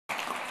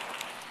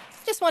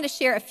just want to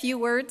share a few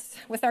words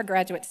with our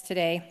graduates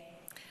today.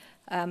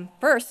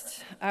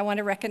 First, I want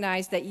to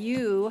recognize that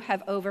you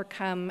have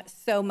overcome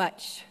so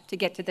much to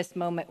get to this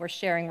moment we're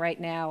sharing right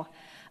now.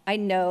 I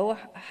know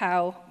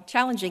how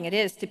challenging it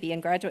is to be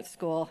in graduate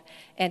school,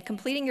 and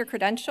completing your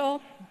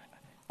credential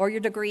or your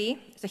degree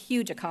is a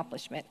huge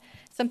accomplishment,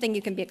 something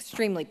you can be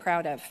extremely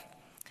proud of.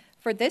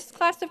 For this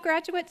class of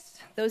graduates,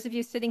 those of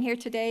you sitting here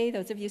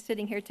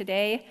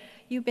today,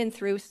 you've been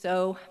through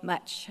so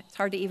much. It's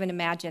hard to even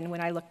imagine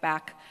when I look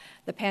back.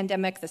 The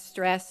pandemic, the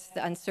stress,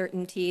 the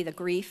uncertainty, the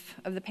grief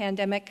of the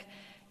pandemic.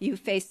 You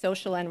faced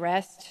social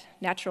unrest,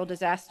 natural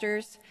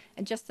disasters,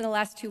 and just in the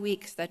last 2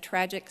 weeks, the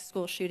tragic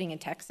school shooting in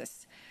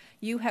Texas.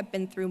 You have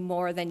been through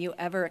more than you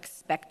ever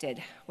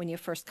expected when you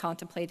first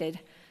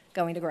contemplated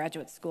going to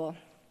graduate school.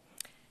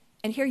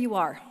 And here you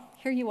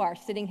are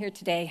sitting here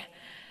today.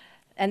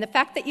 And the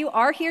fact that you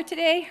are here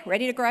today,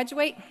 ready to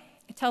graduate,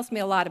 it tells me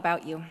a lot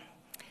about you.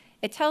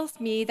 It tells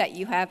me that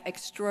you have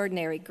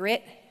extraordinary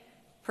grit,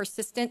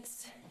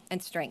 persistence,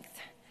 and strength.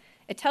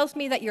 It tells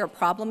me that you're a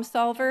problem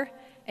solver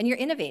and you're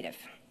innovative.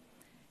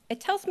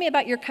 It tells me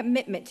about your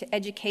commitment to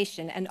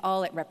education and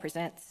all it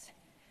represents.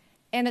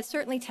 And it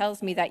certainly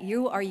tells me that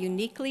you are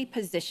uniquely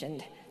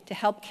positioned to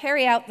help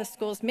carry out the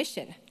school's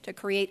mission to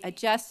create a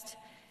just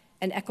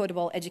and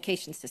equitable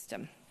education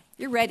system.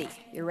 You're ready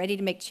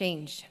to make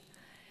change.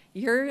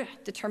 Your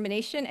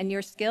determination and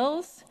your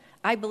skills,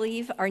 I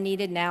believe, are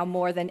needed now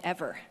more than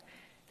ever.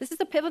 This is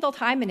a pivotal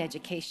time in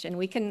education.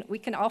 We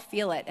can all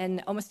feel it,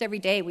 and almost every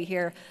day we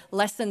hear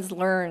lessons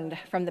learned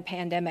from the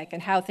pandemic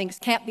and how things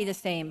can't be the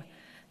same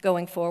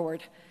going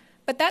forward.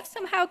 But that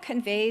somehow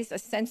conveys a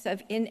sense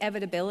of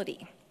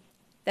inevitability,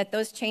 that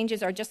those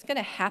changes are just going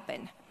to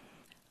happen.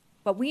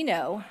 But we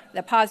know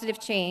that positive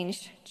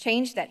change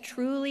that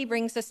truly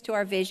brings us to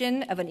our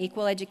vision of an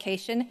equal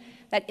education,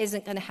 that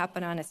isn't going to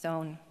happen on its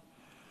own.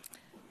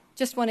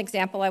 Just one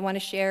example I want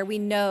to share. We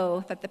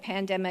know that the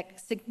pandemic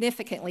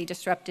significantly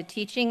disrupted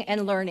teaching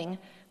and learning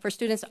for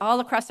students all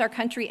across our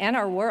country and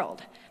our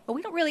world, but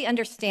we don't really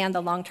understand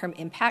the long-term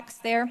impacts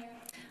there.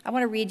 I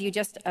want to read you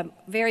just a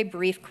very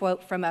brief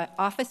quote from an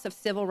Office of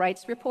Civil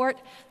Rights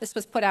report. This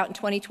was put out in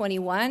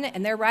 2021,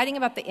 and they're writing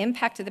about the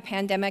impact of the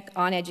pandemic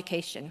on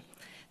education.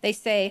 They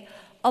say,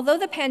 although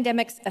the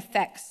pandemic's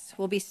effects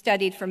will be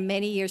studied for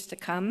many years to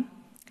come,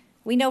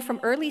 we know from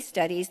early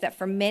studies that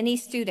for many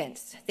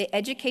students, the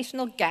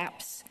educational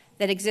gaps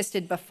that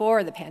existed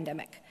before the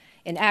pandemic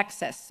in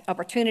access,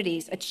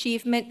 opportunities,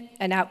 achievement,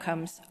 and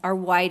outcomes are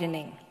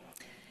widening.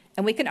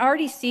 And we can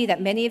already see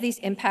that many of these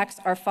impacts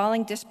are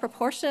falling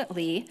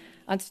disproportionately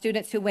on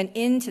students who went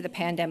into the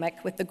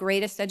pandemic with the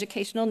greatest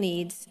educational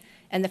needs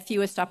and the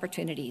fewest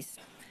opportunities,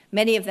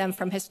 many of them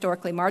from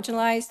historically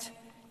marginalized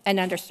and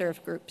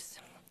underserved groups.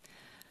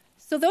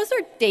 So those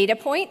are data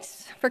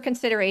points for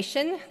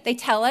consideration. They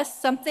tell us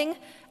something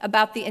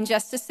about the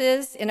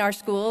injustices in our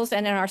schools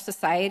and in our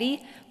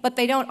society, but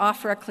they don't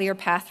offer a clear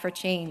path for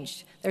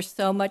change. There's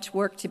so much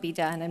work to be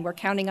done, and we're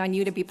counting on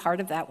you to be part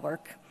of that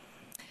work.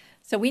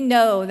 So we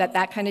know that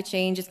that kind of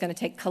change is going to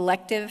take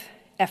collective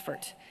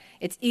effort.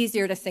 It's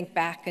easier to think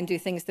back and do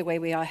things the way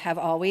we have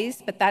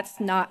always, but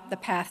that's not the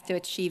path to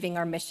achieving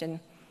our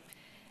mission.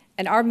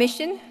 And our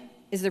mission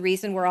is the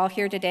reason we're all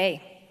here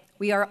today.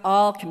 We are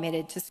all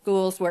committed to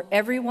schools where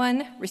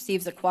everyone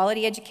receives a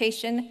quality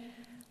education,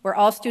 where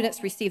all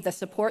students receive the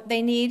support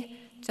they need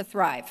to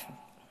thrive.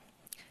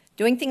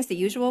 Doing things the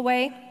usual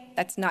way,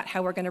 that's not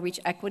how we're going to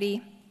reach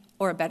equity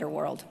or a better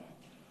world.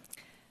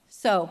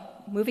 So,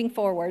 moving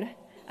forward,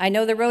 I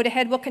know the road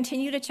ahead will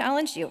continue to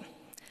challenge you,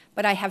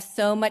 but I have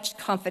so much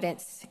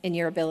confidence in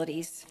your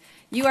abilities.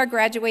 You are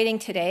graduating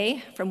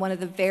today from one of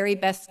the very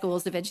best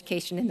schools of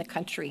education in the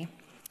country.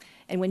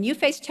 And when you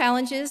face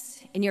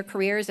challenges in your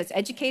careers as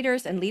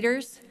educators and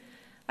leaders,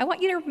 I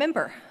want you to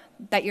remember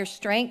that your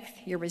strength,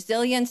 your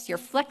resilience, your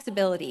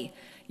flexibility,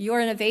 your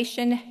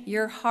innovation,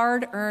 your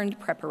hard-earned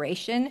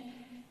preparation,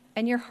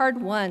 and your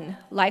hard-won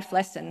life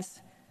lessons,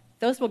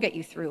 those will get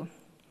you through.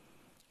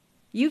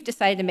 You've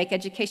decided to make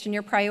education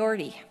your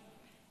priority,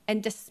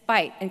 and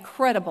despite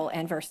incredible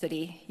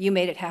adversity, you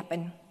made it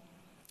happen.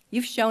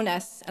 You've shown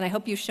us, and I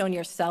hope you've shown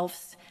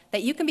yourselves,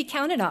 that you can be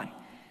counted on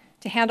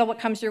to handle what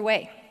comes your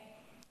way.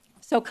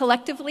 So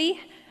collectively,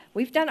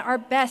 we've done our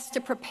best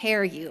to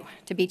prepare you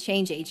to be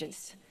change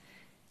agents,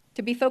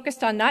 to be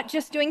focused on not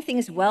just doing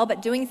things well, but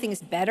doing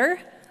things better,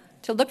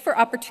 to look for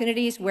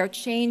opportunities where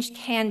change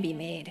can be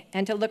made,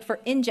 and to look for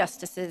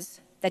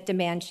injustices that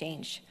demand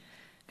change.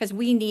 Because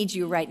we need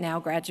you right now,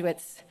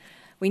 graduates.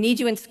 We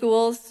need you in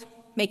schools,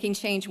 making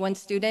change one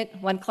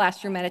student, one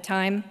classroom at a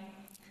time.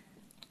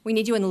 We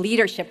need you in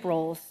leadership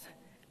roles,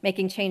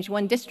 making change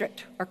one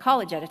district or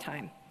college at a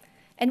time.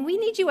 And we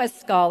need you as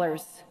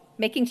scholars,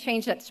 making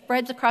change that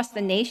spreads across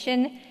the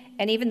nation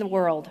and even the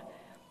world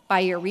by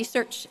your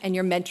research and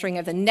your mentoring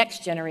of the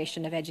next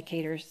generation of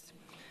educators.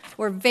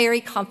 We're very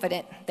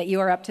confident that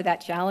you are up to that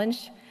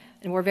challenge,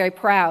 and we're very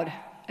proud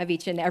of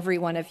each and every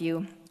one of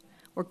you.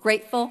 We're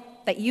grateful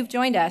that you've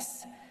joined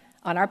us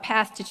on our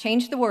path to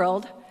change the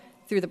world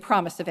through the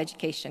promise of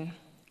education.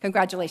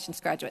 Congratulations,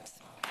 graduates.